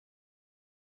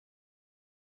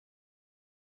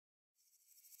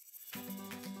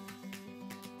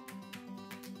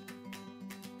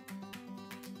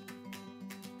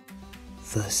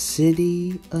The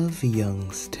city of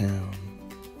Youngstown.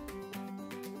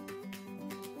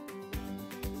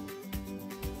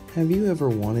 Have you ever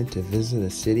wanted to visit a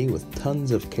city with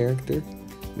tons of character?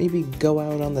 Maybe go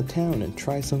out on the town and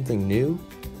try something new?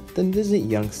 Then visit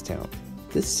Youngstown.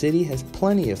 This city has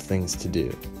plenty of things to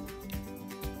do.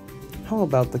 How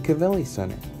about the Covelli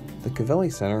Center? The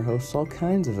Covelli Center hosts all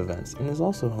kinds of events and is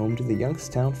also home to the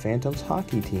Youngstown Phantoms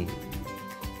hockey team.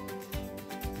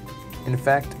 In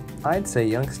fact, I'd say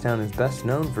Youngstown is best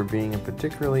known for being a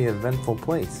particularly eventful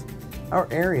place. Our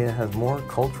area has more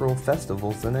cultural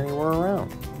festivals than anywhere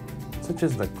around, such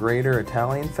as the Greater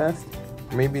Italian Fest,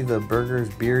 or maybe the Burgers,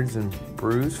 Beards, and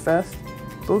Brews Fest,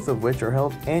 both of which are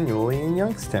held annually in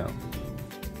Youngstown.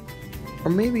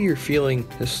 Or maybe you're feeling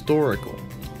historical.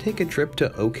 Take a trip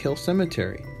to Oak Hill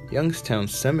Cemetery,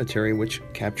 Youngstown's cemetery which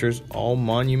captures all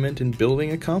monument and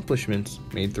building accomplishments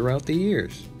made throughout the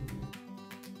years.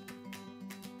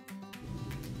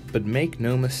 But make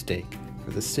no mistake,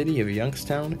 for the city of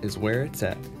Youngstown is where it's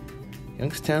at.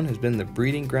 Youngstown has been the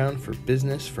breeding ground for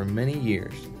business for many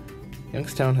years.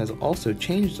 Youngstown has also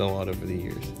changed a lot over the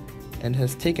years, and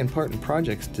has taken part in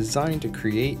projects designed to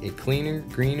create a cleaner,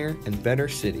 greener, and better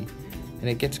city. And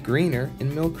it gets greener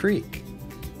in Mill Creek.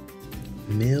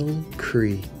 Mill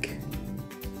Creek.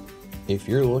 If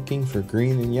you're looking for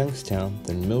green in Youngstown,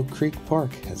 then Mill Creek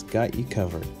Park has got you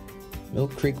covered. Mill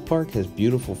Creek Park has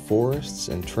beautiful forests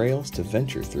and trails to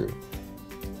venture through,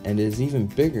 and is even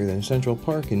bigger than Central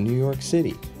Park in New York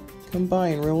City. Come by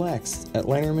and relax at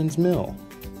Langerman's Mill.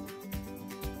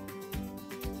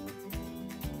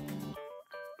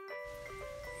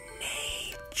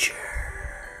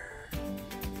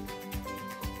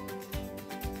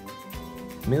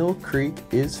 Mill Creek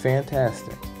is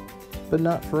fantastic, but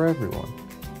not for everyone,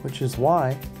 which is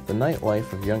why the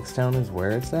nightlife of Youngstown is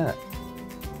where it's at.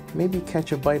 Maybe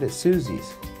catch a bite at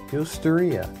Susie's,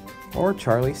 Osteria, or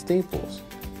Charlie Staples.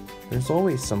 There's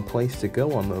always some place to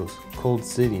go on those cold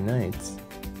city nights.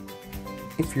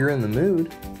 If you're in the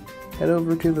mood, head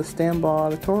over to the Stambaugh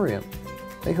Auditorium.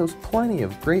 They host plenty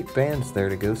of great bands there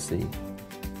to go see.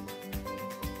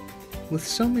 With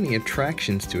so many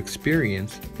attractions to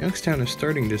experience, Youngstown is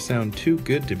starting to sound too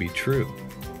good to be true.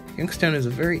 Youngstown is a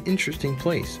very interesting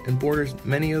place and borders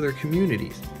many other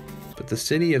communities, but the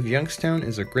city of Youngstown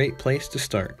is a great place to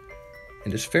start,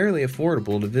 and is fairly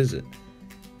affordable to visit.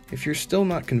 If you're still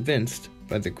not convinced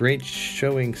by the great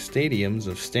showing stadiums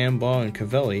of Stambaugh and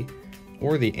Covelli,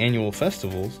 or the annual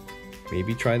festivals,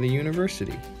 maybe try the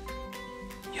university.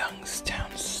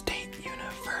 Youngstown State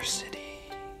University.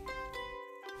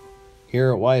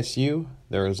 Here at YSU,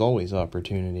 there is always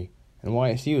opportunity, and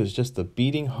YSU is just the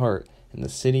beating heart in the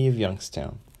city of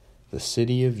Youngstown, the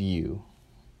city of you.